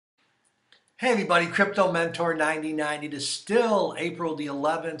Hey everybody, Crypto Mentor 9090. It is still April the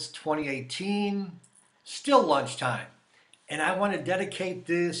 11th, 2018, still lunchtime. And I want to dedicate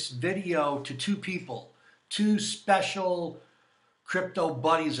this video to two people, two special crypto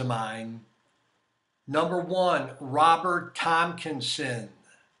buddies of mine. Number one, Robert Tompkinson.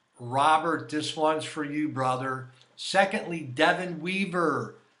 Robert, this one's for you, brother. Secondly, Devin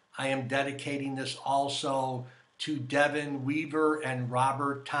Weaver. I am dedicating this also to Devin Weaver and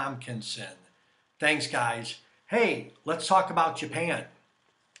Robert Tompkinson. Thanks, guys. Hey, let's talk about Japan.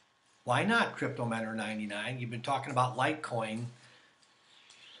 Why not, Crypto Mentor 99? You've been talking about Litecoin.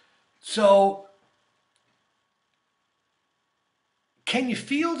 So, can you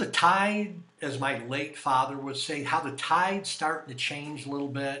feel the tide, as my late father would say, how the tide's starting to change a little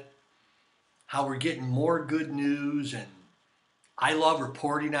bit? How we're getting more good news, and I love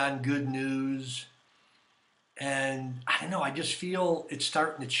reporting on good news. And I don't know, I just feel it's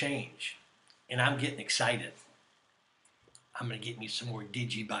starting to change. And I'm getting excited. I'm going to get me some more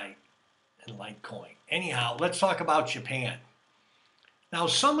Digibyte and Litecoin. Anyhow, let's talk about Japan. Now,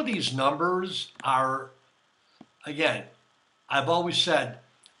 some of these numbers are, again, I've always said,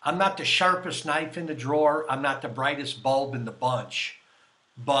 I'm not the sharpest knife in the drawer. I'm not the brightest bulb in the bunch.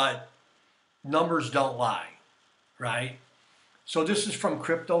 But numbers don't lie, right? So this is from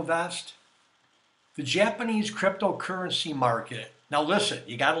CryptoVest. The Japanese cryptocurrency market. Now listen,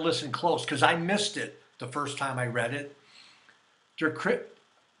 you got to listen close because I missed it the first time I read it.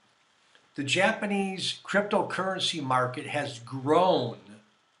 The Japanese cryptocurrency market has grown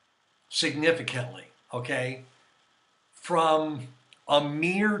significantly, okay? From a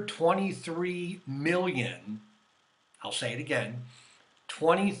mere 23 million, I'll say it again,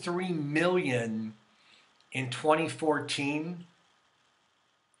 23 million in 2014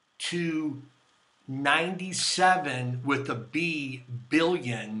 to 97 with a B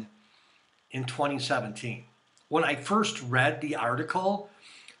billion in 2017. When I first read the article,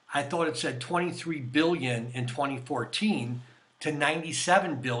 I thought it said 23 billion in 2014 to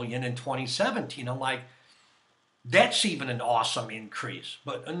 97 billion in 2017. I'm like, that's even an awesome increase.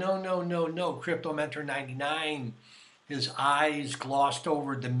 But no, Crypto Mentor 99, his eyes glossed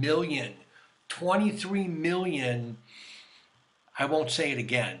over the million. 23 million, I won't say it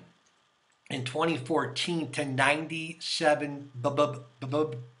again, in 2014 to 97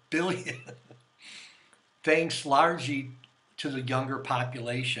 billion, thanks largely to the younger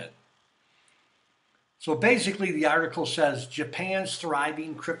population. So basically the article says Japan's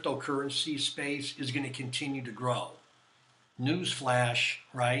thriving cryptocurrency space is going to continue to grow. Newsflash,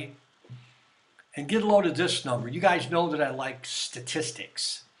 right? And get a load of this number. You guys know that I like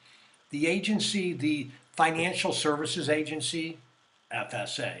statistics. The agency, the Financial Services Agency,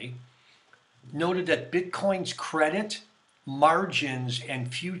 FSA, noted that Bitcoin's credit, margins,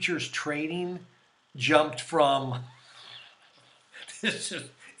 and futures trading jumped from, this is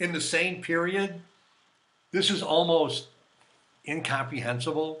in the same period, this is almost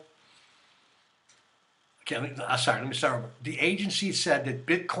incomprehensible. Okay, let me start over. The agency said that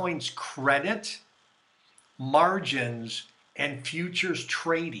Bitcoin's credit, margins, and futures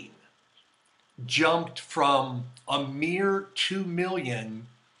trading jumped from a mere 2 million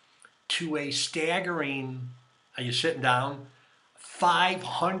to a staggering, are you sitting down?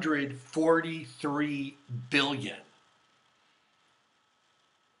 543 billion.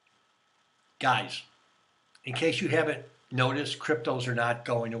 Guys, in case you haven't noticed, cryptos are not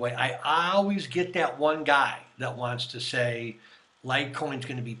going away. I always get that one guy that wants to say Litecoin's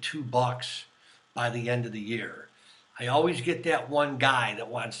going to be $2 by the end of the year. I always get that one guy that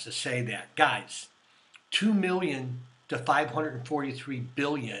wants to say that. Guys, 2 million to 543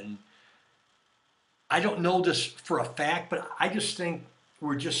 billion. I don't know this for a fact, but I just think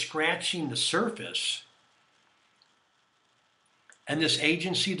we're just scratching the surface. And this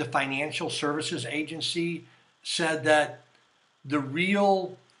agency, the Financial Services Agency, said that the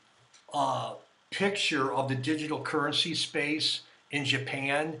real picture of the digital currency space in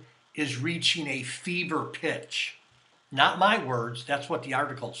Japan is reaching a fever pitch. Not my words, that's what the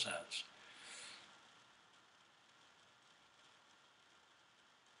article says.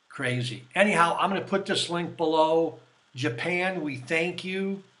 Crazy. Anyhow, I'm going to put this link below. Japan, we thank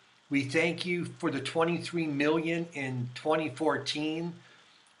you. We thank you for the 23 million in 2014.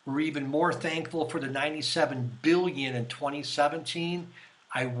 We're even more thankful for the 97 billion in 2017.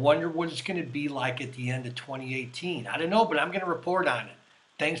 I wonder what it's going to be like at the end of 2018. I don't know, but I'm going to report on it.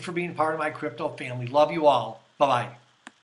 Thanks for being part of my crypto family. Love you all. Bye-bye.